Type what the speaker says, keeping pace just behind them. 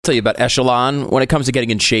Tell you about Echelon. When it comes to getting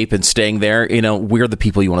in shape and staying there, we're the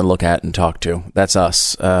people you want to look at and talk to. That's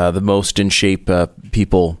us, the most in shape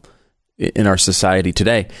people in our society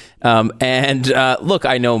today. Look,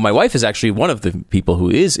 I know my wife is actually one of the people who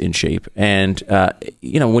is in shape. And,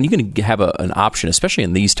 when you can have an option, especially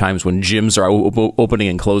in these times when gyms are opening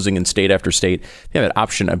and closing in state after state, you have an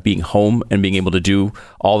option of being home and being able to do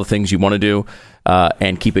all the things you want to do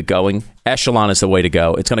and keep it going. Echelon is the way to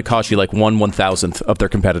go. It's going to cost you like 1/1000th of their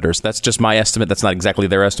competitors. That's just my estimate. That's not exactly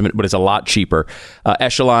their estimate, but it's a lot cheaper.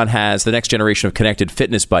 Echelon has the next generation of connected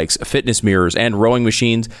fitness bikes, fitness mirrors, and rowing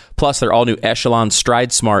machines, plus their all-new Echelon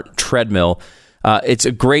Stride Smart treadmill. It's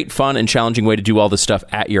a great, fun, and challenging way to do all this stuff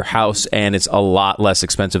at your house, and it's a lot less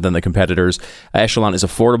expensive than the competitors. Echelon is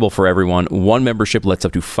affordable for everyone. One membership lets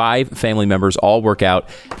up to 5 family members all work out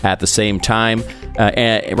at the same time.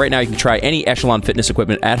 And right now, you can try any Echelon fitness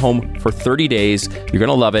equipment at home for 30 days. You're going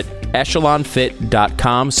to love it.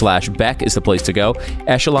 EchelonFit.com/Beck is the place to go.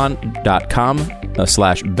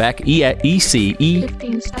 Echelon.com/Beck,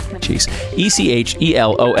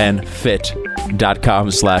 ECHELON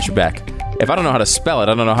fit.com/Beck. If I don't know how to spell it,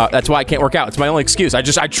 I don't know how. That's why I can't work out. It's my only excuse. I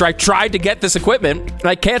tried to get this equipment, and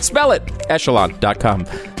I can't spell it.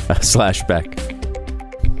 Echelon.com/Beck.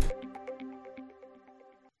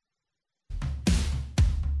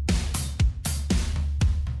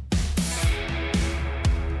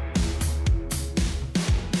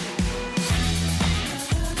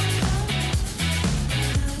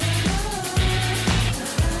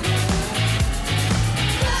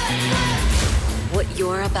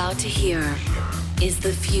 You're about to hear is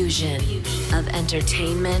the fusion of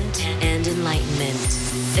entertainment and enlightenment.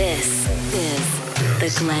 This is the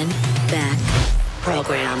Glenn Beck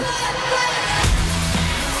Program.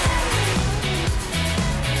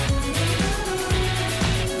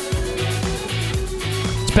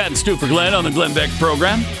 It's Pat and Stu for Glenn on the Glenn Beck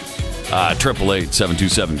Program.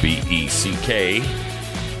 888-727-BECK.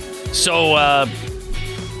 So,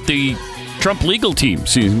 the Trump legal team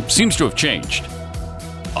seems to have changed.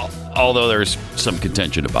 Although there's some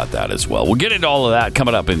contention about that as well. We'll get into all of that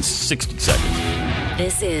coming up in 60 seconds.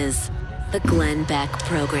 This is the Glenn Beck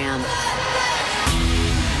Program.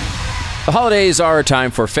 The holidays are a time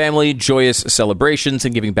for family, joyous celebrations,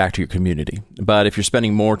 and giving back to your community. But if you're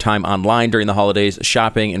spending more time online during the holidays,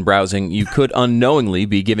 shopping and browsing, you could unknowingly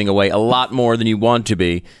be giving away a lot more than you want to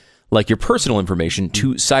be, like your personal information,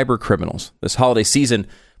 to cyber criminals. This holiday season,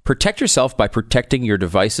 protect yourself by protecting your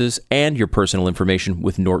devices and your personal information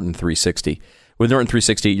with Norton 360. With Norton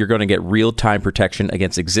 360, you're going to get real-time protection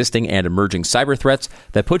against existing and emerging cyber threats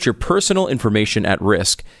that put your personal information at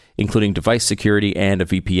risk, including device security and a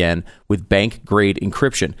VPN with bank-grade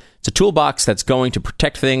encryption. It's a toolbox that's going to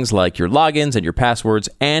protect things like your logins and your passwords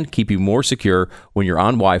and keep you more secure when you're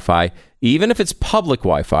on Wi-Fi, even if it's public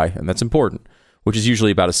Wi-Fi, and that's important, which is usually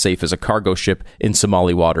about as safe as a cargo ship in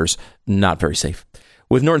Somali waters. Not very safe.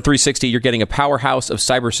 With Norton 360, you're getting a powerhouse of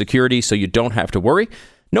cybersecurity, so you don't have to worry.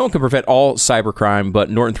 No one can prevent all cybercrime, but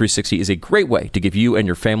Norton 360 is a great way to give you and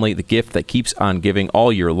your family the gift that keeps on giving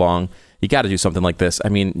all year long. You got to do something like this. I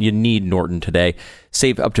mean, you need Norton today.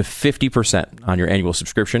 Save up to 50% on your annual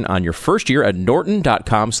subscription on your first year at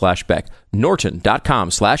norton.com/Beck.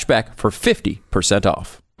 Norton.com/Beck for 50%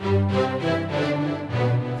 off.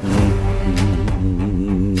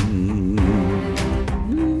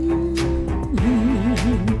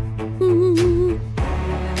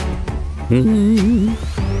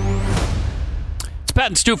 It's Pat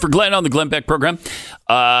and Stu for Glenn on the Glenn Beck Program.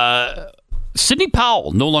 Sidney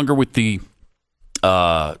Powell no longer with the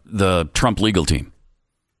Trump legal team.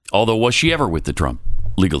 Although, was she ever with the Trump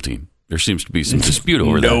legal team? There seems to be some dispute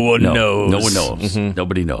over that. No one knows. No one knows. Mm-hmm.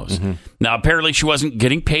 Nobody knows. Mm-hmm. Now, apparently she wasn't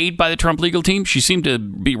getting paid by the Trump legal team. She seemed to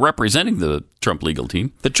be representing the Trump legal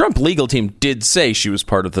team. The Trump legal team did say she was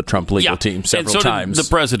part of the Trump legal team several times. The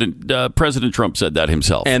president, President Trump said that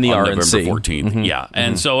himself. And the on RNC. November 14th. Mm-hmm. Yeah.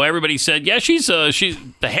 And so everybody said, yeah, she's the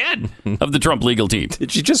head of the Trump legal team.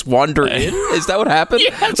 Did she just wander in? Is that what happened?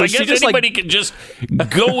 Yes. I guess anybody can just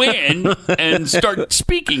go in and start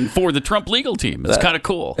speaking for the Trump legal team. It's kind of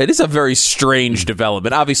cool. It is a very strange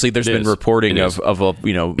development. Obviously, there's been reporting of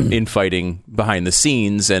infighting behind the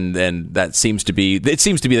scenes, and that seems to be that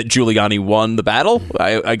Giuliani won the battle.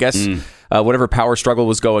 I guess whatever power struggle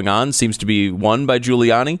was going on seems to be won by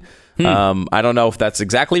Giuliani. I don't know if that's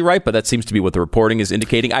exactly right, but that seems to be what the reporting is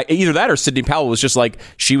indicating. Either that or Sidney Powell was just like,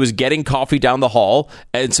 she was getting coffee down the hall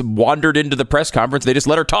and wandered into the press conference. They just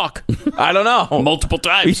let her talk. I don't know. Multiple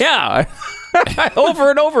times. Yeah. Over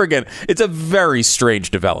and over again. It's a very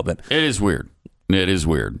strange development. It is weird.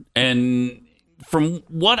 And from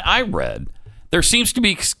what I read, There seems to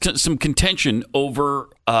be some contention over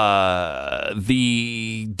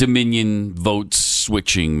the Dominion vote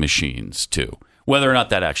switching machines, too. Whether or not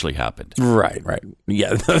that actually happened. Right.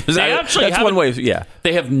 Yeah. That's one way. Yeah.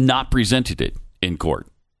 They have not presented it in court.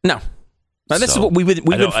 No. Now, this is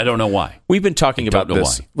what I don't know why. We've been talking about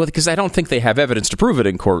this. Why. Well, because I don't think they have evidence to prove it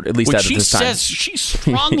in court, at least at this time. She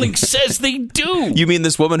strongly says they do. You mean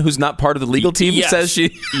this woman who's not part of the legal team says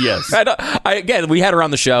she? Yes. Again, we had her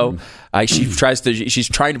on the show. She's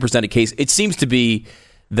trying to present a case. It seems to be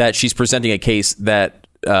that she's presenting a case that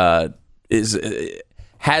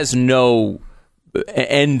has no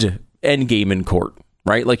end game in court,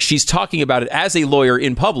 right? Like, she's talking about it as a lawyer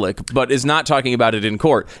in public, but is not talking about it in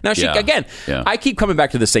court. Now, I keep coming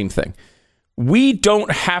back to the same thing. We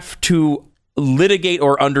don't have to litigate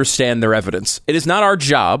or understand their evidence. It is not our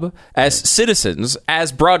job as citizens,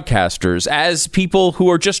 as broadcasters, as people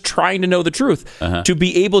who are just trying to know the truth, to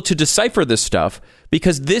be able to decipher this stuff,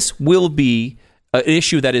 because this will be an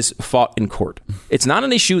issue that is fought in court. It's not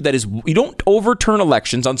an issue that is, you don't overturn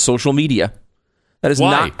elections on social media. That is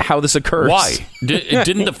not how this occurs. Why?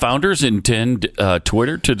 Didn't the founders intend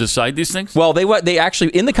Twitter to decide these things? Well, they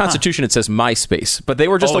actually, in the Constitution, it says MySpace, but they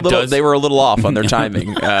were just they were a little off on their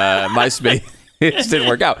timing. MySpace didn't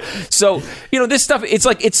work out. So, this stuff,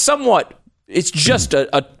 it's just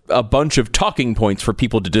a bunch of talking points for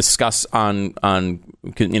people to discuss on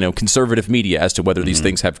conservative media as to whether these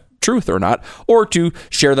things have truth or not, or to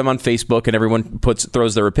share them on Facebook and everyone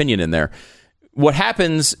throws their opinion in there. What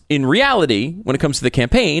happens in reality when it comes to the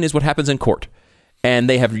campaign is what happens in court. And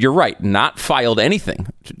they have, you're right, not filed anything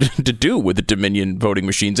to do with the Dominion voting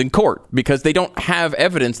machines in court, because they don't have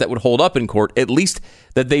evidence that would hold up in court, at least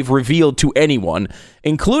that they've revealed to anyone,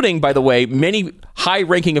 including, by the way, many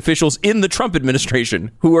high-ranking officials in the Trump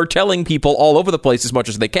administration who are telling people all over the place as much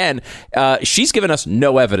as they can. She's given us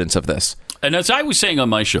no evidence of this. And as I was saying on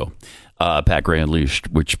my show, Pat Gray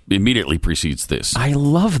Unleashed, which immediately precedes this. I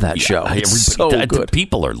love that show. It's so good.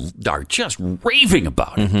 People are just raving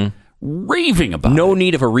about it. Raving about it. No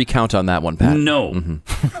need of a recount on that one, Pat. No.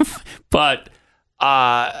 But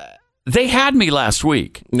they had me last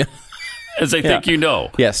week, as I think you know.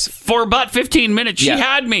 Yes. For about 15 minutes, she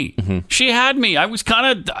had me. She had me. I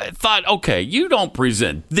thought, okay, you don't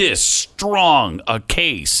present this strong a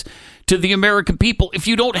case to the American people if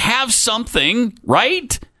you don't have something,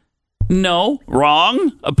 right? No,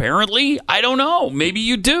 wrong, apparently. I don't know. Maybe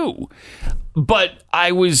you do. But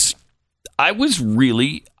I was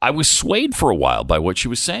swayed for a while by what she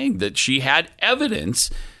was saying, that she had evidence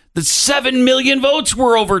that 7 million votes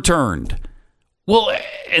were overturned. Well,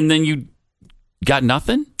 and then you got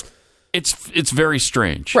nothing? It's very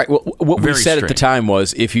strange. Right. Well, what we said at the time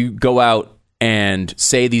was, if you go out and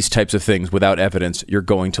say these types of things without evidence, you're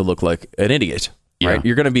going to look like an idiot. Right? Yeah.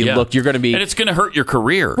 You're going to be and it's going to hurt your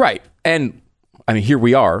career. Right. And I mean, here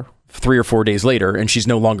we are 3 or 4 days later, and she's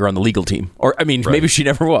no longer on the legal team. Or, I mean, maybe she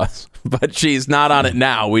never was, but she's not on it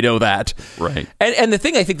now. We know that. Right. And the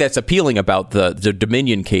thing I think that's appealing about the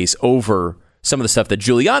Dominion case over some of the stuff that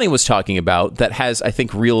Giuliani was talking about, that has, I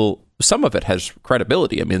think, some of it has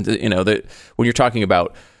credibility. I mean, that when you're talking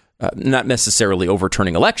about not necessarily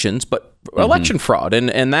overturning elections, but election fraud,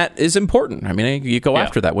 and that is important. I mean, you go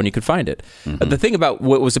after that when you can find it. The thing about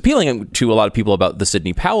what was appealing to a lot of people about the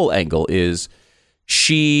Sidney Powell angle is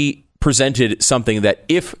she presented something that,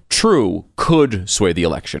 if true, could sway the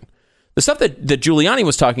election. The stuff that Giuliani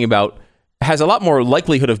was talking about has a lot more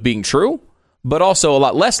likelihood of being true, but also a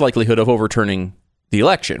lot less likelihood of overturning the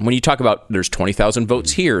election. When you talk about there's 20,000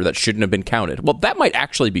 votes here that shouldn't have been counted, well, that might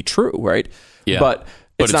actually be true, right? Yeah. But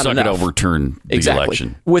it's not going to overturn the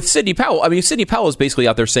election. With Sidney Powell, I mean, Sidney Powell is basically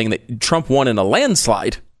out there saying that Trump won in a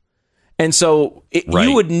landslide. And so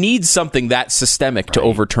you would need something that systemic to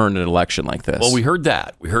overturn an election like this. Well, we heard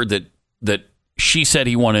that. We heard that she said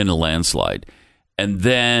he won in a landslide. And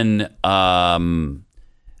then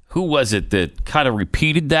who was it that kind of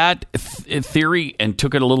repeated that theory and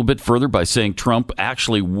took it a little bit further by saying Trump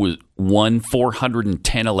actually won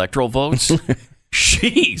 410 electoral votes?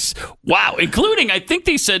 Jeez. Wow. I think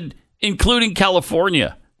they said including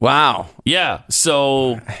California. Wow. Yeah.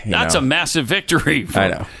 So that's a massive victory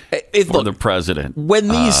for the president. When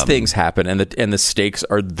these things happen and the stakes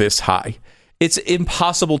are this high, it's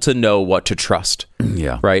impossible to know what to trust.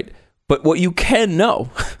 Yeah. Right. But what you can know,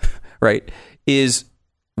 right, is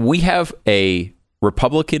we have a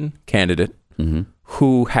Republican candidate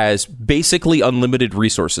who has basically unlimited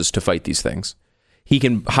resources to fight these things. He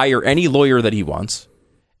can hire any lawyer that he wants,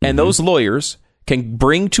 and those lawyers can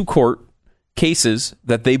bring to court cases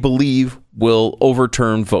that they believe will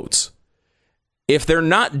overturn votes. If they're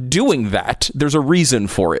not doing that, there's a reason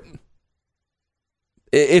for it.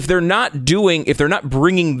 if they're not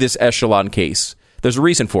bringing this echelon case, there's a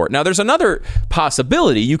reason for it. Now, there's another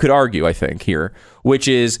possibility you could argue, I think, here, which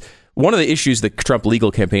is one of the issues the Trump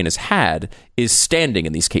legal campaign has had is standing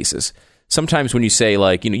in these cases. Sometimes when you say,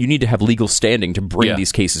 like, you need to have legal standing to bring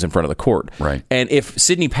these cases in front of the court. Right. And if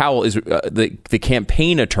Sidney Powell is the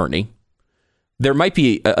campaign attorney, there might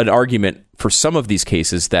be an argument for some of these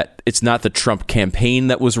cases that it's not the Trump campaign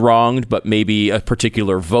that was wronged, but maybe a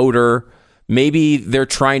particular voter. Maybe they're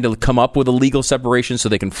trying to come up with a legal separation so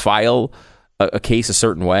they can file a case a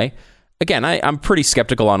certain way. Again, I'm pretty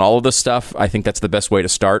skeptical on all of this stuff. I think that's the best way to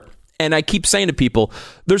start. And I keep saying to people,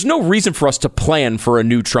 there's no reason for us to plan for a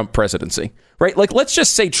new Trump presidency, right? Like, let's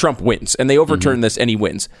just say Trump wins and they overturn this and he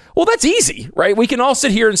wins. Well, that's easy, right? We can all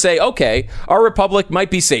sit here and say, okay, our republic might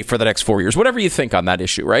be safe for the next 4 years, whatever you think on that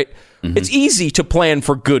issue, right? It's easy to plan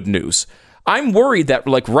for good news. I'm worried that,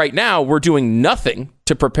 like, right now we're doing nothing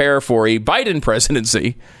to prepare for a Biden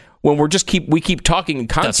presidency when we keep talking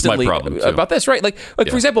constantly about this, right? Like for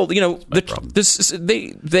example,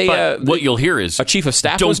 what you'll hear is a chief of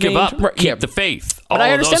staff don't was give named. up, Right, keep the faith. But all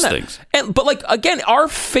I understand those that. things. But like, again, our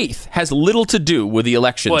faith has little to do with the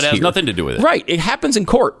elections. Well, it has here. nothing to do with it. Right? It happens in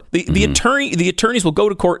court. The attorneys will go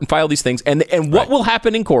to court and file these things, and what will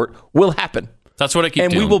happen in court will happen. That's what I keep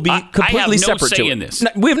and doing. we will be completely separate to it. I have no say in this.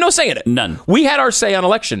 No, we have no say in it. None. We had our say on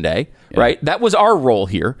election day, right? That was our role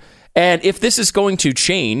here. And if this is going to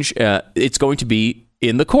change, it's going to be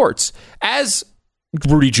in the courts. As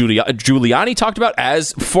Rudy Giuliani talked about,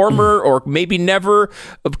 as former or maybe never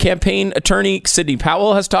campaign attorney Sidney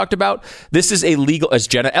Powell has talked about, this is a legal, as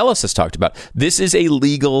Jenna Ellis has talked about, this is a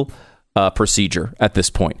legal procedure at this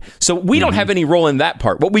point. So we don't have any role in that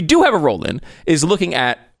part. What we do have a role in is looking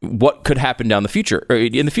at what could happen in the future.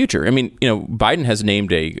 I mean, Biden has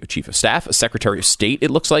named a chief of staff, a secretary of state. It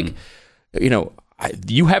looks like,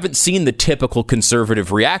 you haven't seen the typical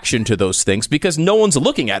conservative reaction to those things because no one's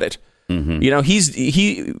looking at it.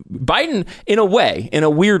 Biden, in a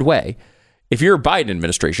weird way, if you're a Biden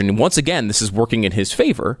administration, and once again, this is working in his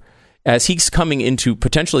favor, as he's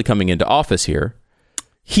potentially coming into office here,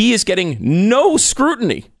 he is getting no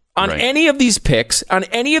scrutiny on any of these picks, on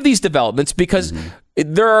any of these developments, because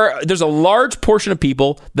there's a large portion of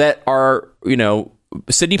people that are,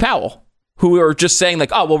 Sidney Powell, who are just saying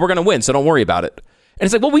like, oh, well, we're going to win, so don't worry about it. And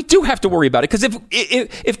it's like, well, we do have to worry about it because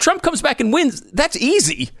if Trump comes back and wins, that's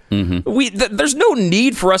easy. There's no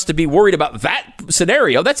need for us to be worried about that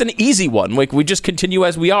scenario. That's an easy one. Like, we just continue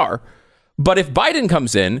as we are. But if Biden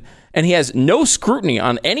comes in and he has no scrutiny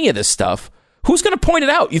on any of this stuff, who's going to point it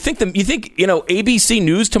out? You think ABC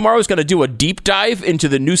News tomorrow is going to do a deep dive into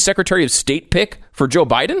the new Secretary of State pick for Joe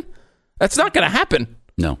Biden? That's not going to happen.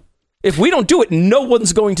 No. If we don't do it, no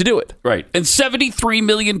one's going to do it. Right. And 73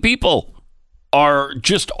 million people are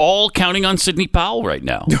just all counting on Sidney Powell right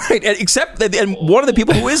now. Right. Except that, and one of the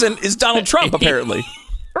people who isn't is Donald Trump, apparently.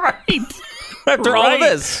 Right. After all of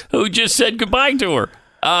this. Who just said goodbye to her.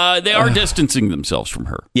 They are distancing themselves from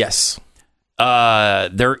her. Yes.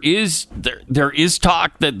 There is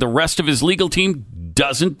talk that the rest of his legal team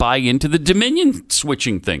doesn't buy into the Dominion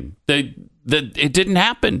switching thing. That it didn't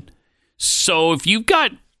happen. So if you've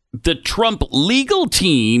got the Trump legal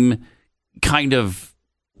team kind of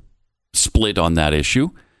split on that issue,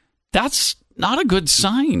 that's not a good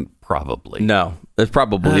sign, probably. No, it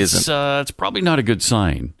probably isn't. It's probably not a good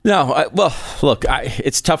sign. No, look,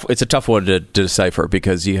 it's tough. It's a tough one to decipher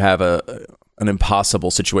because you have an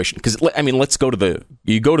impossible situation. Because I mean, let's go to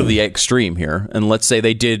the extreme here, and let's say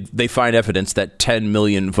they find evidence that 10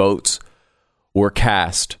 million votes were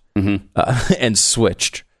cast and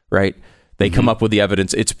switched. Right? They come up with the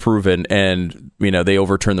evidence. It's proven, and they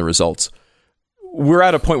overturn the results. We're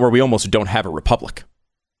at a point where we almost don't have a republic.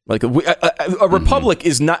 Like a republic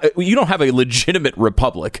is not. You don't have a legitimate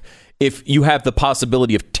republic if you have the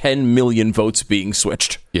possibility of 10 million votes being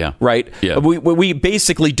switched. Yeah. Right. Yeah. We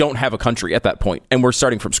basically don't have a country at that point, and we're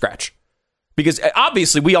starting from scratch. Because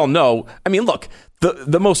obviously we all know. I mean, look,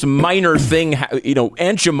 the most minor thing.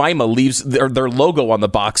 Aunt Jemima leaves their logo on the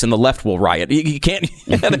box, and the left will riot. You can't.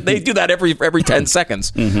 They do that every 10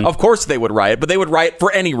 seconds. Of course they would riot, but they would riot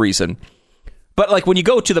for any reason. But like when you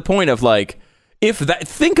go to the point of like,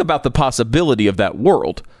 think about the possibility of that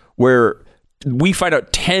world where we find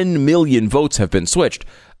out 10 million votes have been switched.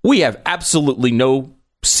 We have absolutely no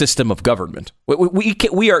system of government.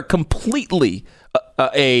 We are completely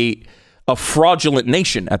a fraudulent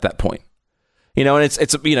nation at that point. And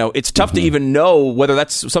it's tough to even know whether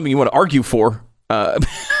that's something you want to argue for.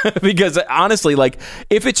 Because honestly, like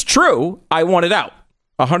if it's true, I want it out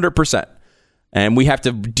 100%. And we have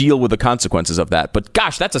to deal with the consequences of that. But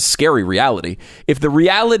gosh, that's a scary reality. If the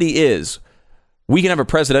reality is we can have a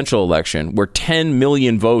presidential election where 10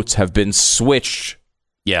 million votes have been switched.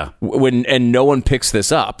 Yeah. And no one picks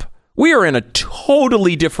this up. We are in a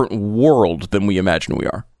totally different world than we imagine we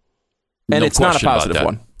are. And it's not a positive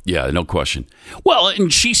one. Yeah, no question. Well,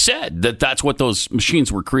 and she said that that's what those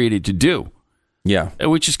machines were created to do. Yeah.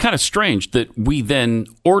 Which is kind of strange that we then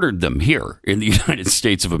ordered them here in the United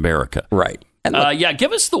States of America. Right. And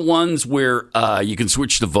give us the ones where you can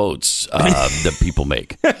switch the votes that people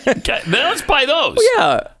make. Okay, let's buy those.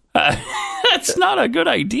 Yeah. That's not a good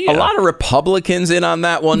idea. A lot of Republicans in on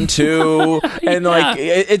that one too, and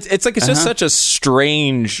it's just such a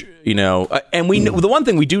strange, And we know, the one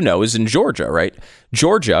thing we do know is in Georgia, right?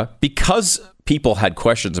 Georgia, because people had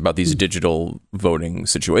questions about these digital voting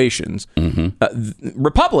situations,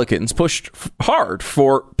 Republicans pushed hard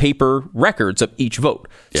for paper records of each vote.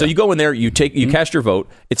 Yeah. So you go in there, you cast your vote,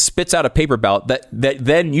 it spits out a paper ballot that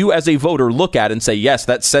then you as a voter look at and say, yes,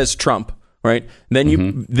 that says Trump. Right. Then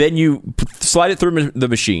you slide it through the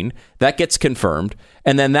machine. That gets confirmed.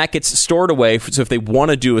 And then that gets stored away. So if they want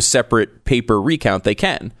to do a separate paper recount, they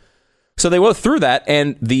can. So they go through that.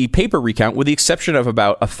 And the paper recount, with the exception of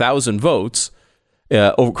about 1,000 votes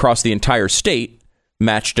across the entire state,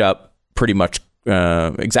 matched up pretty much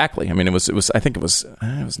exactly. I mean, I think it was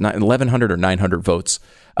 1,100 or 900 votes.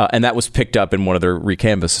 And that was picked up in one of their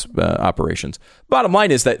recanvass operations. Bottom line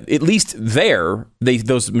is that at least there,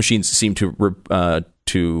 those machines seem to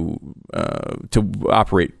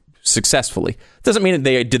operate successfully. Doesn't mean that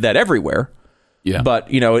they did that everywhere. Yeah. But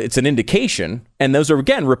it's an indication. And those are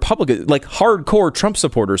again Republican, like hardcore Trump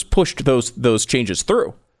supporters pushed those changes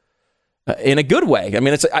through. In a good way. I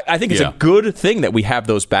mean, I think it's a good thing that we have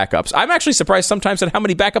those backups. I'm actually surprised sometimes at how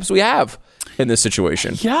many backups we have in this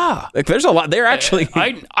situation. Yeah. Like, there's a lot. They're actually...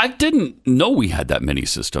 I didn't know we had that many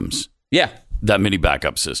systems. Yeah. That many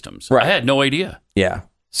backup systems. Right. I had no idea. Yeah.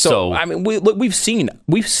 So I mean, we've seen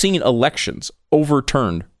elections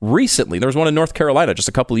overturned recently. There was one in North Carolina just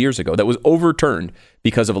a couple of years ago that was overturned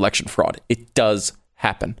because of election fraud. It does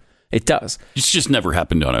happen. It does. It's just never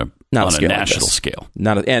happened on a national scale.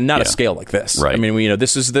 Not a scale like this. Right. I mean,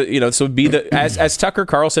 this is this would be the as Tucker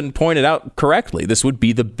Carlson pointed out correctly, this would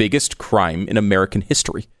be the biggest crime in American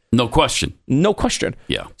history. No question. No question.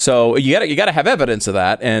 Yeah. So you got to have evidence of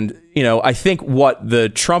that, and I think what the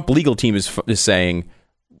Trump legal team is saying,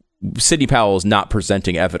 Sidney Powell is not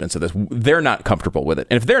presenting evidence of this. They're not comfortable with it,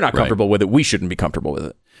 and if they're not comfortable with it, we shouldn't be comfortable with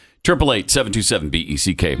it.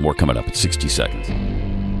 888-727-BECK. More coming up in 60 seconds.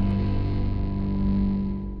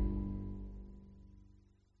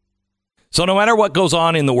 So no matter what goes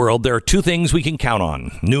on in the world, there are two things we can count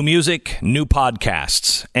on: new music, new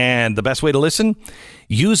podcasts. And the best way to listen?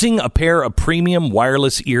 Using a pair of premium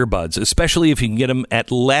wireless earbuds, especially if you can get them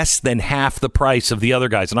at less than half the price of the other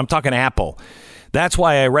guys. And I'm talking Apple. That's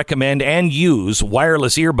why I recommend and use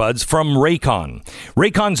wireless earbuds from Raycon.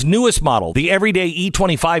 Raycon's newest model, the Everyday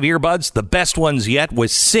E25 earbuds, the best ones yet,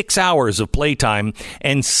 with 6 hours of playtime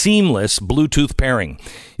and seamless Bluetooth pairing.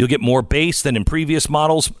 You'll get more bass than in previous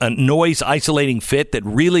models, a noise-isolating fit that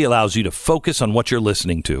really allows you to focus on what you're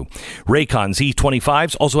listening to. Raycon's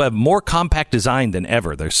E25s also have more compact design than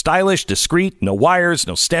ever. They're stylish, discreet, no wires,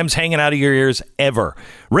 no stems hanging out of your ears, ever.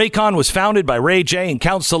 Raycon was founded by Ray J and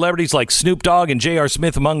counts celebrities like Snoop Dogg and J.R.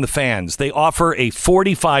 Smith among the fans. They offer a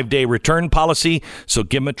 45-day return policy, so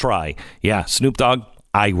give them a try. Yeah, Snoop Dogg,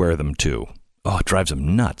 I wear them too. Oh, it drives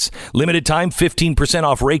them nuts. Limited time, 15%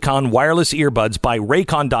 off Raycon wireless earbuds by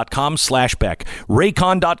raycon.com/Beck.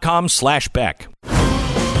 Raycon.com/Beck.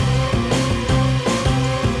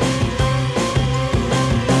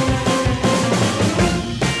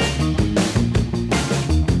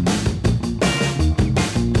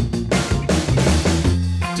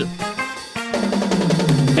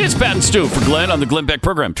 It's Pat and Stu for Glenn on the Glenn Beck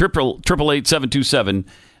program. 888-727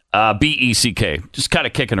 BECK. Just kind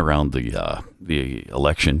of kicking around the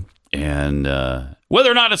election and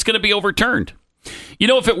whether or not it's going to be overturned.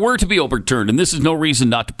 If it were to be overturned, and this is no reason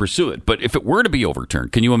not to pursue it, but if it were to be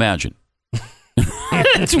overturned, can you imagine?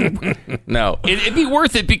 No. It'd be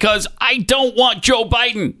worth it because I don't want Joe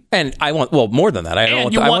Biden. And I want, more than that. I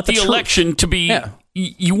want the election to be... Yeah.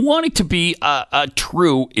 You want it to be a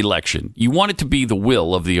true election. You want it to be the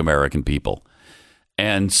will of the American people.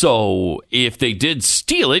 And so if they did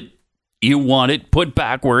steal it, you want it put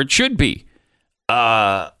back where it should be.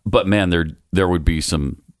 But man, there would be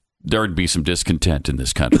some discontent in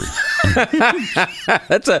this country.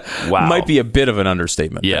 That's might be a bit of an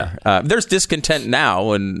understatement. Yeah. There. There's discontent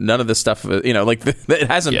now, and none of this stuff, it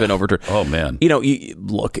hasn't been overturned. Oh man.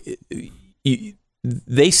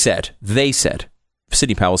 They said,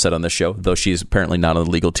 Sidney Powell said on this show, though she's apparently not on the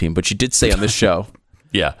legal team, but she did say on this show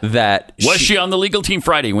Yeah. that was she on the legal team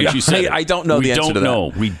Friday when she said it? I don't know the answer to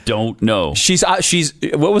that. We don't know. She's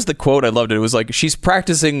what was the quote? I loved it. It was like, she's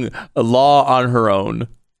practicing law on her own.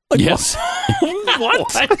 Like, yes.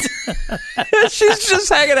 What? She's just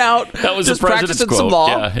hanging out. That was just the president's practicing quote. some law.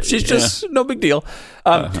 Yeah. She's just no big deal.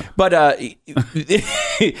 But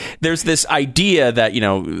there's this idea that,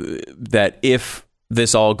 that if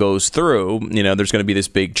this all goes through, there's going to be this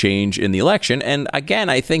big change in the election. And again,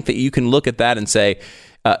 I think that you can look at that and say,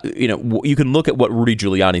 you can look at what Rudy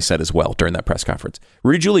Giuliani said as well during that press conference.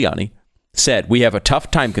 Rudy Giuliani said, we have a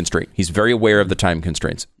tough time constraint. He's very aware of the time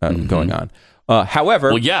constraints going on.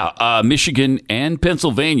 However, Michigan and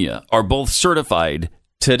Pennsylvania are both certified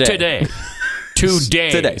today.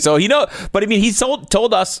 So but I mean, he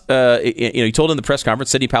told us, he told in the press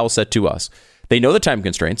conference, Sidney Powell said to us, they know the time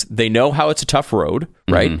constraints. They know how it's a tough road,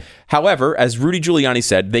 right? However, as Rudy Giuliani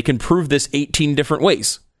said, they can prove this 18 different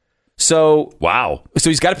ways. So wow. So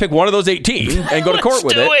he's got to pick one of those 18 and go to court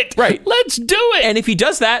with it. Right. Let's do it. And if he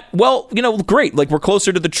does that, well, great. Like, we're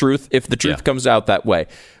closer to the truth if the truth comes out that way.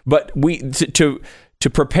 But to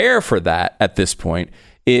prepare for that at this point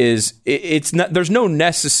it's not. There's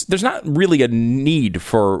not really a need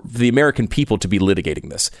for the American people to be litigating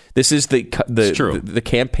this. This is the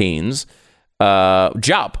campaign's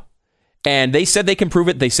job. And they said they can prove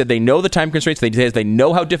it. They said they know the time constraints. They said they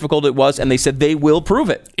know how difficult it was, and they said they will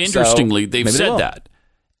prove it. Interestingly, they've said that,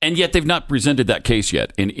 and yet they've not presented that case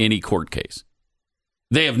yet in any court case.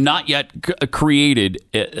 They have not yet created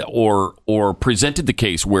or presented the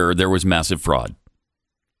case where there was massive fraud.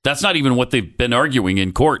 That's not even what they've been arguing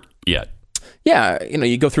in court yet. Yeah,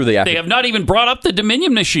 you go through the. They have not even brought up the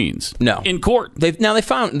Dominion machines. No. In court. They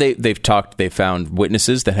found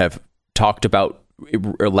witnesses that have talked about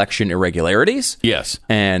election irregularities. Yes.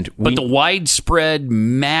 But the widespread,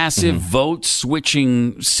 massive vote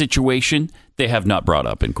switching situation, they have not brought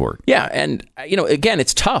up in court. Yeah. And, again,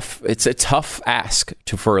 it's tough. It's a tough ask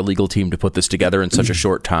for a legal team to put this together in such a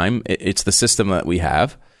short time. It's the system that we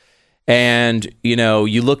have. And,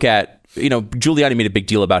 you look at, Giuliani made a big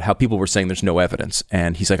deal about how people were saying there's no evidence.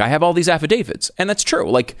 And he's like, I have all these affidavits. And that's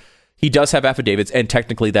true. Like, he does have affidavits, and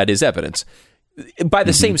technically that is evidence. By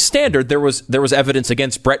the same standard, there was evidence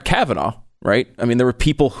against Brett Kavanaugh, right? I mean, there were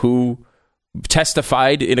people who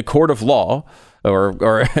testified in a court of law,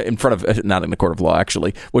 or in front of, not in a court of law,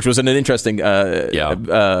 actually, which was an interesting, addendum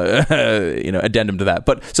to that.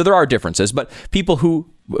 But so there are differences. But people who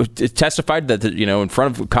testified that, in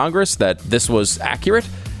front of Congress that this was accurate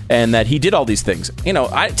and that he did all these things.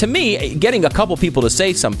 To me, getting a couple people to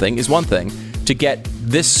say something is one thing. To get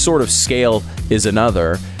this sort of scale is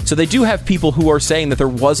another. So they do have people who are saying that there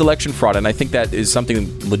was election fraud, and I think that is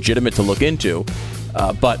something legitimate to look into.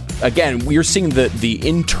 But again, we're seeing the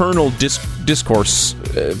internal discourse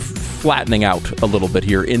flattening out a little bit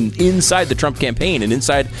here inside the Trump campaign and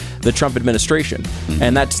inside the Trump administration.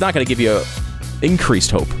 And that's not going to give you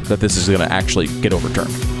increased hope that this is going to actually get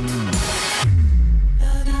overturned.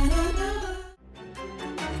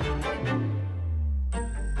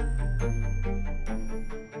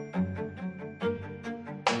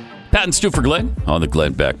 Pat and Stu for Glenn on the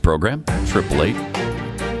Glenn Beck program.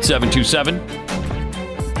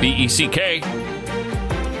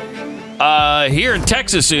 888-727-BECK. Here in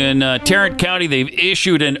Texas, in Tarrant County, they've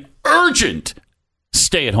issued an urgent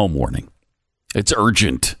stay-at-home warning. It's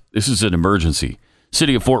urgent. This is an emergency.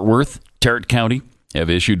 City of Fort Worth, Tarrant County have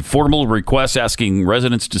issued formal requests asking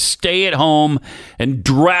residents to stay at home and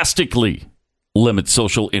drastically limit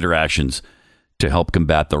social interactions to help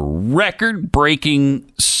combat the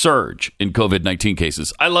record-breaking surge in COVID-19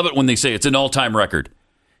 cases. I love it when they say it's an all-time record.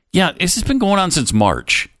 Yeah, this has been going on since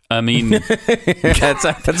March. I mean, that's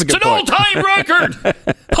a good it's an point. all-time record.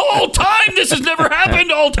 All time. This has never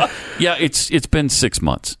happened. All time. Yeah, it's been 6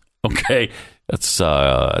 months. Okay, that's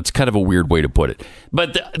kind of a weird way to put it,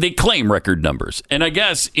 but they claim record numbers. And I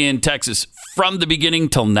guess in Texas, from the beginning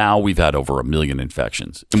till now, we've had over 1 million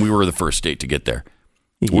infections, and we were the first state to get there.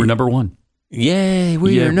 We're number one. Yay,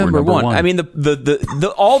 we're number one. I mean,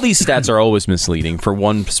 the all these stats are always misleading for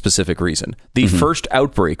one specific reason. The first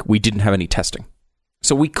outbreak, we didn't have any testing.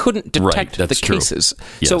 So we couldn't detect the cases.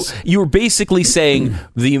 Yes. So you were basically saying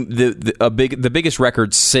the biggest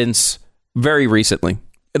record since very recently.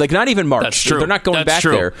 Like, not even March. That's true. They're not going back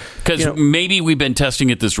there. Because maybe we've been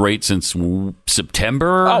testing at this rate since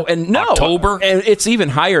September, October. And it's even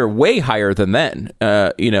higher, way higher than then.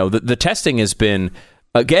 The testing has been,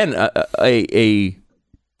 again, a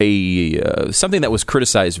something that was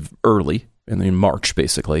criticized early in March,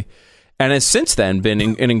 basically. and has since then been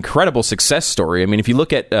an incredible success story. I mean, if you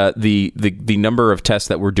look at the number of tests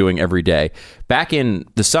that we're doing every day, back in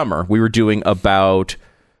the summer, we were doing about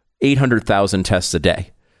 800,000 tests a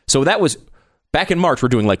day. So that was back in March. We're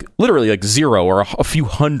doing literally 0 or a few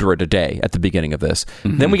hundred a day at the beginning of this.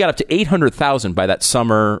 Mm-hmm. Then we got up to 800,000 by that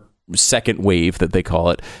summer second wave that they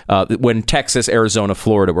call it, when Texas, Arizona,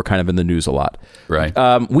 Florida were kind of in the news a lot. Right.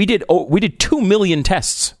 We did 2 million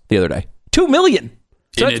tests the other day. 2 million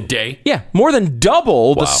in a day. Yeah, more than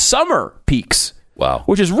double the summer peaks. Wow,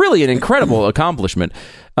 which is really an incredible accomplishment.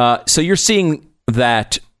 So you're seeing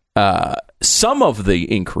that some of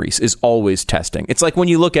the increase is always testing. It's like when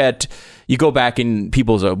you go back in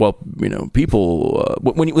people's, when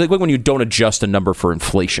you don't adjust a number for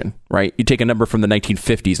inflation, right? You take a number from the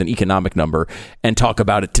 1950s, an economic number, and talk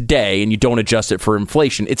about it today, and you don't adjust it for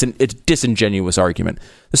inflation. It's a disingenuous argument.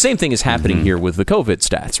 The same thing is happening here with the COVID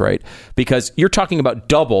stats, right? Because you're talking about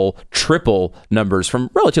double, triple numbers from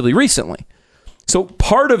relatively recently. So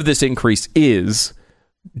part of this increase is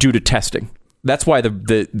due to testing. That's why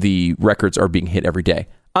the records are being hit every day.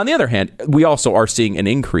 On the other hand, we also are seeing an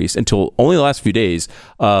increase until only the last few days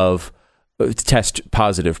of test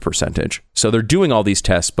positive percentage. So they're doing all these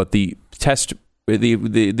tests, but the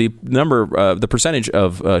number, the percentage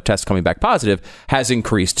of tests coming back positive has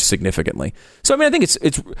increased significantly. So I mean, I think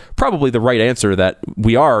it's probably the right answer that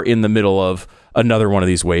we are in the middle of another one of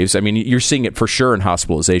these waves. I mean, you're seeing it for sure in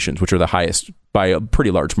hospitalizations, which are the highest by a pretty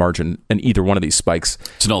large margin in either one of these spikes.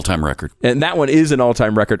 It's an all-time record. And that one is an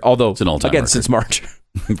all-time record, although, it's an all-time again, record. since March.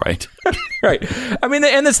 Right. Right. I mean,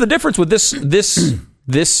 and that's the difference with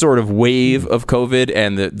this sort of wave of COVID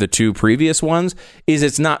and the two previous ones is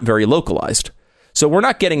it's not very localized. So we're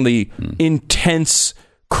not getting the intense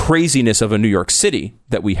craziness of a New York City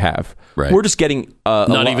that we have. Right. We're just getting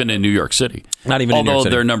not even in New York City. Not even in New York City. Although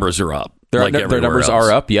their numbers are up. Their numbers are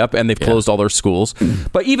up, yep, and they've closed all their schools.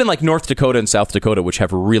 But even like North Dakota and South Dakota, which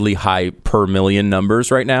have really high per million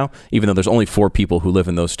numbers right now, even though there's only 4 people who live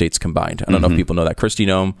in those states combined. I don't know if people know that. Kristi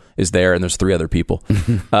Noem is there, and there's 3 other people. So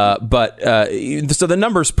the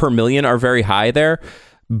numbers per million are very high there.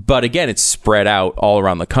 But again, it's spread out all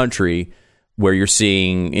around the country where you're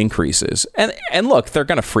seeing increases. And look, they're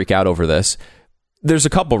going to freak out over this. There's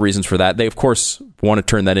a couple reasons for that. They, of course, want to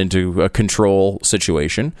turn that into a control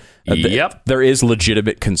situation. Yep. There is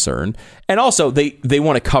legitimate concern. And also, they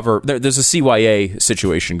want to cover... There's a CYA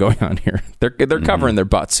situation going on here. They're covering their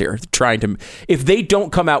butts here, trying to... If they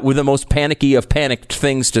don't come out with the most panicky of panicked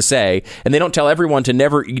things to say, and they don't tell everyone to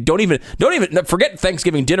never... Don't even forget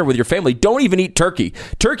Thanksgiving dinner with your family. Don't even eat turkey.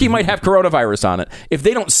 Turkey might have coronavirus on it. If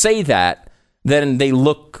they don't say that, then they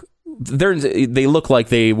look like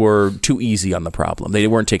they were too easy on the problem. They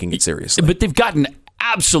weren't taking it seriously. But they've gotten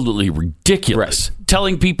absolutely ridiculous. Right.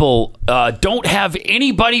 Telling people, don't have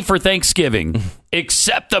anybody for Thanksgiving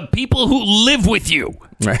except the people who live with you.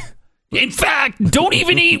 Right. In fact, don't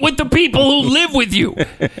even eat with the people who live with you.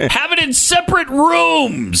 Have it in separate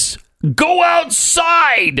rooms. Go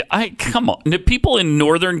outside. Come on. The people in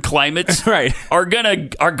northern climates right. are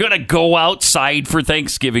gonna go outside for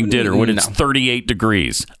Thanksgiving dinner when it's 38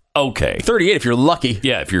 degrees. Okay. 38 if you're lucky.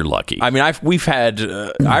 Yeah, if you're lucky. I mean, we've had,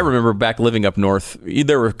 I remember back living up north,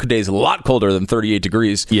 there were days a lot colder than 38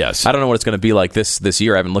 degrees. Yes. I don't know what it's going to be like this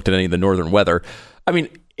year. I haven't looked at any of the northern weather. I mean,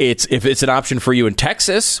 if it's an option for you in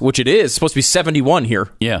Texas, which it is, it's supposed to be 71 here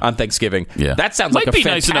on Thanksgiving. Yeah. That sounds like a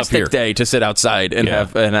fantastic day to sit outside and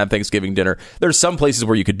have Thanksgiving dinner. There's some places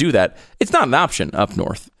where you could do that. It's not an option up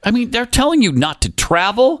north. I mean, they're telling you not to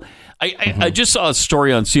travel. I just saw a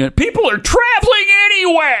story on CNN. People are traveling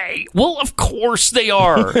anyway. Well, of course they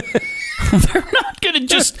are. They're not going to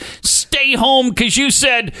just stay home because you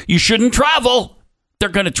said you shouldn't travel. They're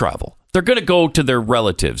going to travel. They're going to go to their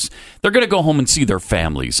relatives. They're going to go home and see their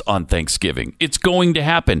families on Thanksgiving. It's going to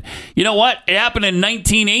happen. You know what? It happened in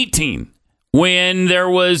 1918 when there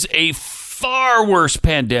was a far worse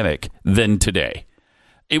pandemic than today.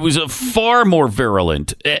 It was a far more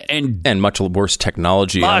virulent and much worse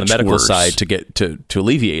technology on the medical side to get to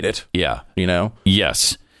alleviate it. Yeah. You know?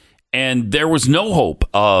 Yes. And there was no hope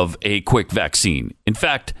of a quick vaccine. In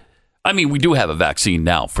fact, I mean, we do have a vaccine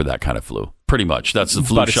now for that kind of flu. Pretty much. That's the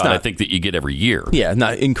flu shot, I think, that you get every year. Yeah,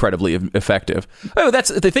 not incredibly effective. Oh,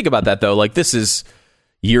 they think about that, though. Like, this is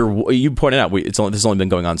you pointed out, this has only been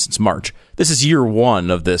going on since March. This is year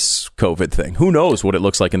 1 of this COVID thing. Who knows what it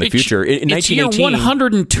looks like in the future? In it's 1918, year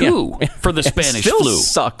 102 for the Spanish flu. flu.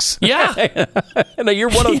 Sucks. Yeah. In a year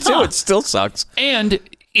 102, it still sucks. And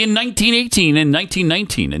in 1918 and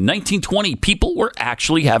 1919 and 1920, people were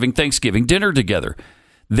actually having Thanksgiving dinner together.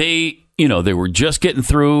 They were just getting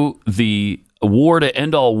through the a war to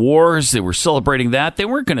end all wars. They were celebrating that. They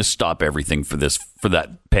weren't going to stop everything for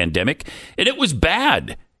that pandemic. And it was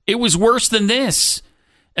bad. It was worse than this.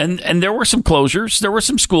 And there were some closures. There were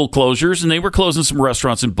some school closures, and they were closing some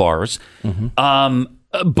restaurants and bars.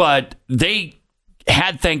 But they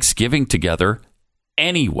had Thanksgiving together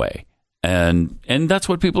anyway. And that's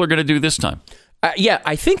what people are going to do this time.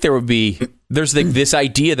 I think there's this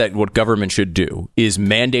idea that what government should do is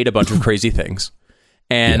mandate a bunch of crazy things.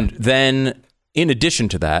 And then, in addition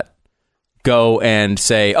to that, go and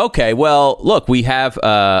say, okay, well, look, we have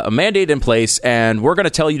a mandate in place, and we're going to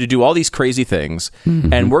tell you to do all these crazy things,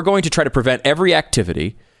 and we're going to try to prevent every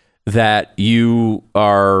activity that you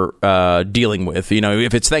are dealing with. You know,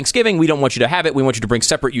 if it's Thanksgiving, we don't want you to have it. We want you to bring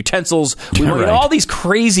separate utensils. We want all these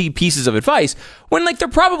crazy pieces of advice when, like, there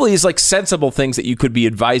probably is, like, sensible things that you could be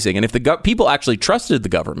advising. And if the people actually trusted the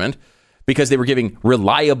government because they were giving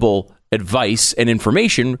reliable advice and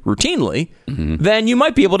information routinely, then you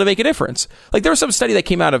might be able to make a difference. Like, there was some study that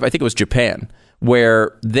came out of, I think it was Japan,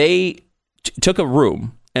 where they took a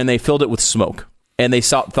room and they filled it with smoke. And they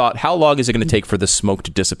thought, how long is it going to take for the smoke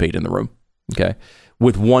to dissipate in the room? Okay.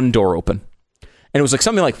 With one door open. And it was like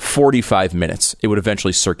something like 45 minutes. It would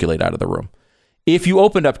eventually circulate out of the room. If you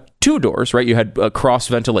opened up two doors, right, you had cross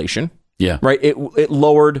ventilation. Yeah. Right. It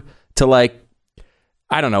lowered to, like,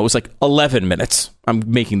 I don't know, it was like 11 minutes. I'm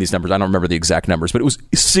making these numbers. I don't remember the exact numbers, but it was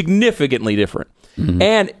significantly different.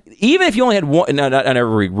 And even if you only had one, not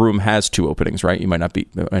every room has two openings, right? You might not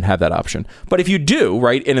have that option. But if you do,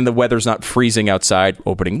 right, and then the weather's not freezing outside,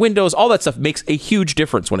 opening windows, all that stuff makes a huge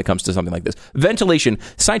difference when it comes to something like this. Ventilation,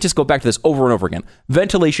 scientists go back to this over and over again.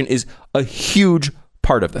 Ventilation is a huge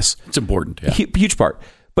part of this. It's important. Yeah. Huge part.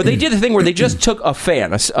 But they did the thing where they just took a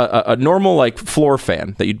fan, a normal, like, floor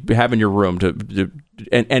fan that you'd have in your room,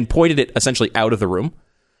 and pointed it essentially out of the room,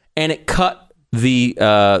 and it cut the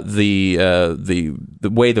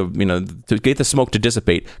way to get the smoke to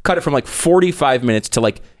dissipate, cut it from like 45 minutes to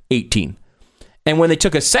like 18. And when they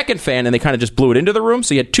took a second fan and they kind of just blew it into the room,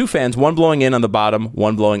 so you had two fans, one blowing in on the bottom,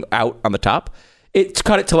 one blowing out on the top, it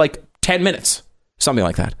cut it to like 10 minutes, something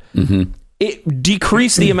like that. It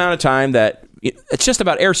decreased the amount of time that it's just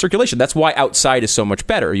about air circulation. That's why outside is so much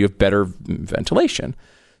better. You have better ventilation.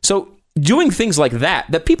 So doing things like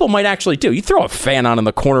that people might actually do. You throw a fan on in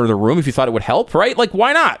the corner of the room if you thought it would help, right? Like,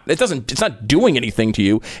 why not? It's not doing anything to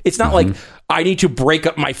you. It's not like I need to break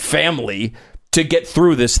up my family to get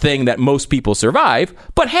through this thing that most people survive.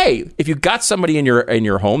 But hey, if you got somebody in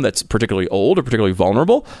your home that's particularly old or particularly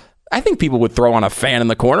vulnerable, I think people would throw on a fan in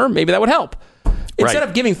the corner. Maybe that would help. Instead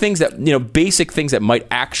of giving things that, basic things that might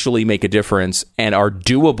actually make a difference and are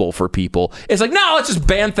doable for people, it's like, no, let's just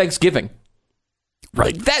ban Thanksgiving.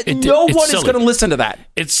 Right. Like that, no one is going to listen to that.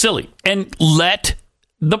 It's silly. And let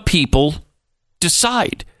the people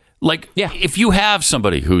decide. Like, if you have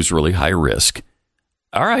somebody who's really high risk,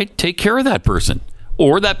 all right, take care of that person.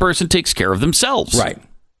 Or that person takes care of themselves. Right.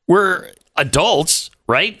 We're adults,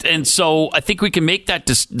 right? And so I think we can make that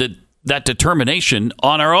determination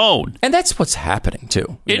on our own. And that's what's happening,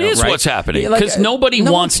 too. It is what's happening. Because nobody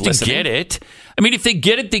wants to get it. I mean, if they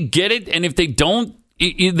get it, they get it. And if they don't,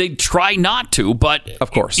 they try not to. But, of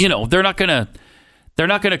course, they're not going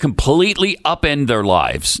to completely upend their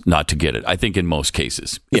lives not to get it, I think, in most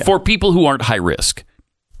cases. Yeah. For people who aren't high risk.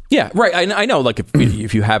 Yeah, right. I know, like,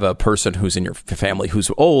 if you have a person who's in your family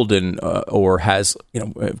who's old and or has,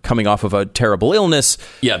 coming off of a terrible illness,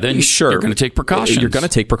 then you're going to take precautions. You're going to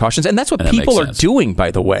take precautions, and that's what people are doing,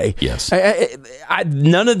 by the way. Yes.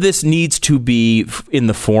 None of this needs to be in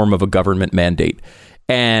the form of a government mandate.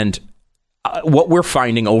 And what we're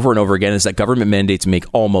finding over and over again is that government mandates make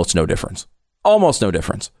almost no difference. Almost no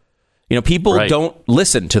difference. People don't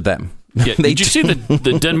listen to them. Yeah. Did you see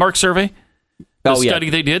the Denmark survey? The study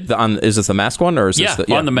they did? Is this the mask one? Or is this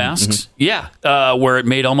on the masks. Where it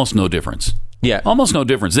made almost no difference. Yeah. Almost no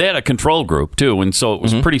difference. They had a control group, too, and so it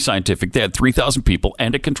was pretty scientific. They had 3,000 people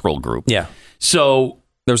and a control group. Yeah. So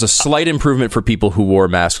there was a slight improvement for people who wore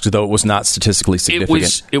masks, though it was not statistically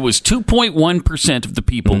significant. It was 2.1% of the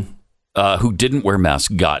people who didn't wear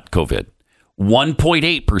masks got COVID.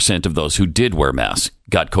 1.8% of those who did wear masks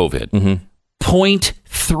got COVID.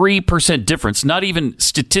 0.3% difference, not even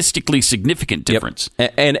statistically significant difference.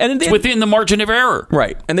 Yep. And it's within the margin of error.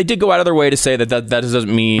 Right. And they did go out of their way to say that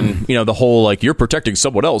doesn't mean, the whole, like, you're protecting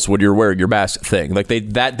someone else when you're wearing your mask thing. Like, they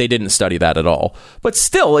didn't study that at all. But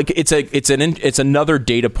still, like, it's another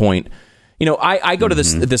data point. I go to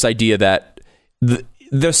this idea that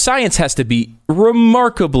the science has to be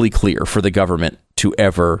remarkably clear for the government to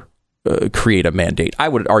ever create a mandate. I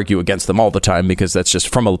would argue against them all the time because that's just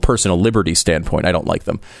from a personal liberty standpoint. I don't like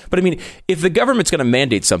them. But I mean, if the government's going to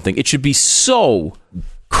mandate something, it should be so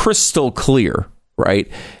crystal clear, right?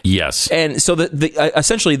 Yes. And so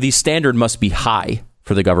essentially the standard must be high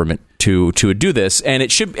for the government to do this. And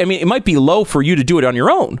it should, I mean, it might be low for you to do it on your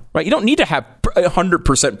own, right? You don't need to have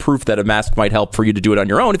 100% proof that a mask might help for you to do it on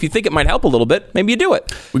your own. If you think it might help a little bit, maybe you do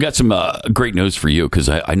it. We got some great news for you because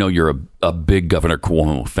I know you're a big Governor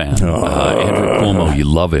Cuomo fan. Andrew Cuomo, you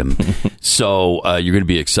love him. So you're going to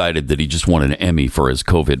be excited that he just won an Emmy for his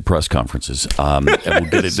COVID press conferences. And we'll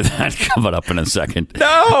get into that coming up in a second.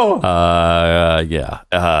 No!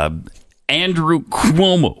 Andrew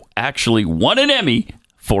Cuomo actually won an Emmy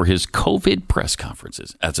for his COVID press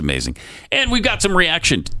conferences. That's amazing. And we've got some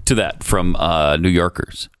reaction to that from New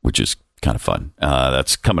Yorkers, which is kind of fun.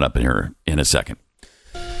 That's coming up in here in a second.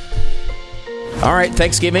 All right,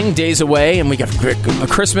 Thanksgiving, days away, and we got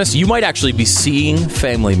Christmas. You might actually be seeing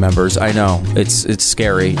family members. I know, it's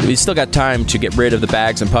scary. We still got time to get rid of the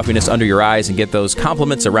bags and puffiness under your eyes and get those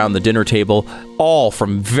compliments around the dinner table, all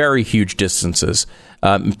from very huge distances.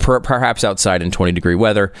 Perhaps outside in 20-degree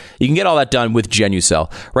weather. You can get all that done with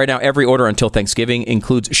Genucel. Right now, every order until Thanksgiving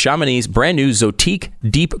includes Chamonix's brand new Zotique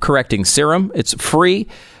Deep Correcting Serum. It's free.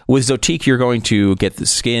 With Zotique, you're going to get the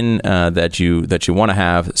skin that you want to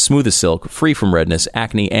have, smooth as silk, free from redness,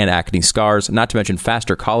 acne, and acne scars, not to mention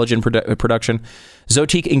faster collagen production.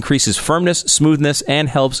 Zotique increases firmness, smoothness, and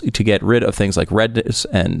helps to get rid of things like redness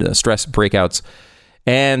and stress breakouts,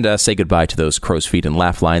 and say goodbye to those crow's feet and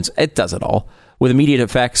laugh lines. It does it all. With immediate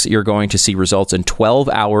effects, you're going to see results in 12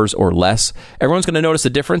 hours or less. Everyone's going to notice the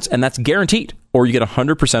difference, and that's guaranteed. Or you get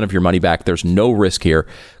 100% of your money back. There's no risk here.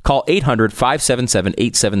 Call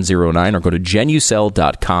 800-577-8709 or go to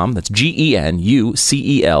Genucel.com. That's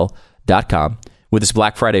Genucel.com. With this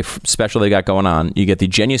Black Friday special they got going on, you get the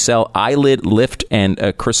Genucel Eyelid Lift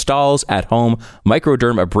and Crystals at Home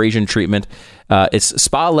Microderm Abrasion Treatment. It's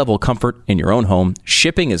spa-level comfort in your own home.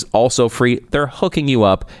 Shipping is also free. They're hooking you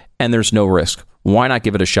up, and there's no risk. Why not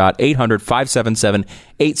give it a shot?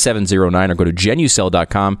 800-577-8709 or go to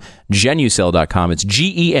Genucel.com. Genucel.com. It's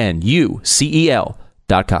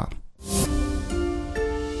Genucel.com.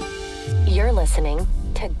 You're listening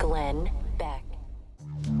to Glenn Beck.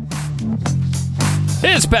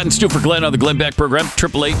 Hey, it's Pat and Stu for Glenn on the Glenn Beck program.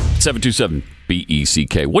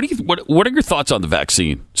 888-727-BECK. What are your thoughts on the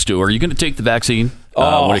vaccine, Stu? Are you going to take the vaccine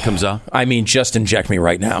when it comes out? I mean, just inject me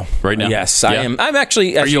right now. Right now? Yes, I am. I'm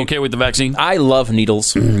actually. Are you okay with the vaccine? I love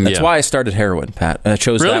needles. That's why I started heroin, Pat. I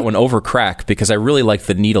chose that one over crack because I really like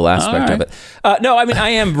the needle aspect of it. No, I mean, I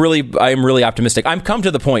am really optimistic. I'm come to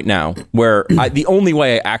the point now where the only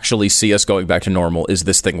way I actually see us going back to normal is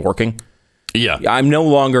this thing working. Yeah. I'm no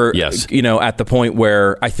longer, at the point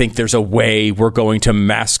where I think there's a way we're going to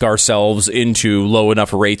mask ourselves into low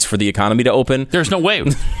enough rates for the economy to open. There's no way. I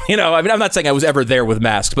mean, I'm not saying I was ever there with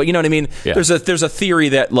masks, but you know what I mean? Yeah. There's a theory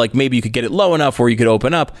that like maybe you could get it low enough where you could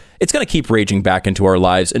open up. It's going to keep raging back into our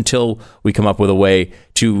lives until we come up with a way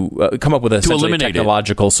to come up with a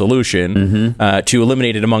technological solution to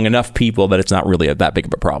eliminate it among enough people that it's not really that big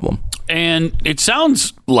of a problem. And it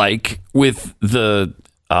sounds like with the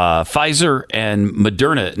Pfizer and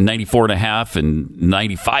Moderna, 94.5% and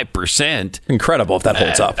 95%. Incredible if that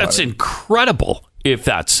holds up. That's incredible if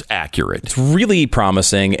that's accurate. It's really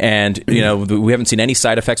promising, and we haven't seen any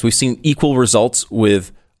side effects. We've seen equal results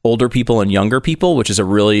with older people and younger people, which is a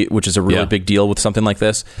really big deal with something like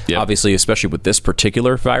this. Yep. Obviously, especially with this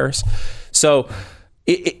particular virus. So,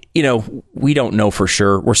 we don't know for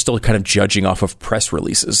sure. We're still kind of judging off of press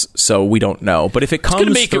releases, so we don't know. But if it comes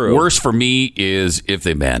through, make it worse for me is if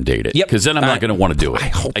they mandate it. Because then I'm not going to want to do it. I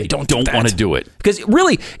hope they don't want to do it. Because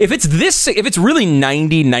really, if it's really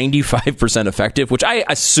 95% effective, which I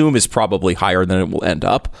assume is probably higher than it will end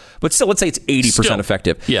up, but still, let's say it's 80%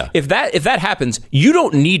 effective. Yeah. If that happens, you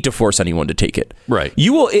don't need to force anyone to take it. Right.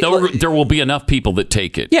 You will. There will be enough people that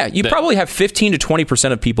take it. Yeah. You probably have 15 to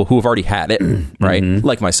 20% of people who have already had it. Right.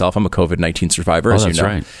 Like myself, I'm a COVID-19 survivor, as you know.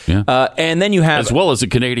 Right. Yeah. And then you have... As well as a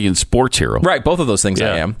Canadian sports hero. Right, both of those things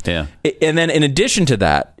I am. Yeah. And then in addition to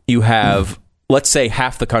that, you have, let's say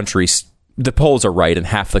half the country, the polls are right, and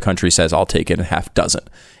half the country says, I'll take it, and half doesn't.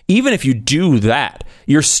 Even if you do that,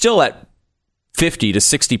 you're still at 50 to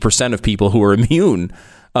 60% of people who are immune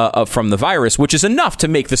from the virus, which is enough to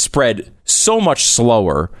make the spread so much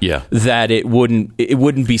slower that it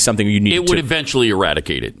wouldn't be something you need to... It would eventually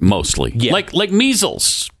eradicate it, mostly. Yeah. Like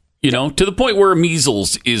measles, to the point where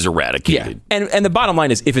measles is eradicated. Yeah. And the bottom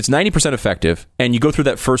line is, if it's 90% effective, and you go through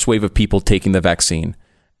that first wave of people taking the vaccine,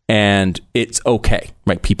 and it's okay,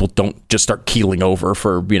 right? People don't just start keeling over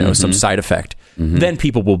for, some side effect. then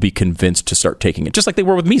people will be convinced to start taking it, just like they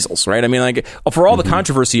were with measles, right? I mean, like, for all the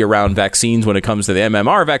controversy around vaccines when it comes to the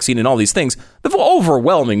MMR vaccine and all these things, the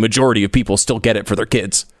overwhelming majority of people still get it for their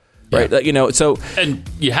kids. Right, so and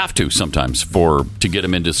you have to sometimes to get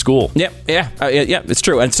them into school. Yeah, it's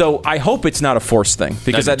true. And so I hope it's not a forced thing,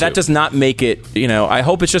 because that does not make it. I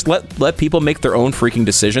hope it's just let people make their own freaking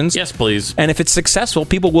decisions. Yes, please. And if it's successful,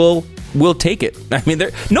 people will take it. I mean,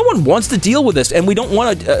 no one wants to deal with this, and we don't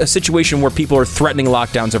want a situation where people are threatening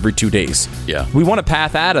lockdowns every 2 days. Yeah, we want a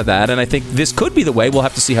path out of that, and I think this could be the way. We'll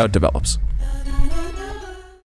have to see how it develops.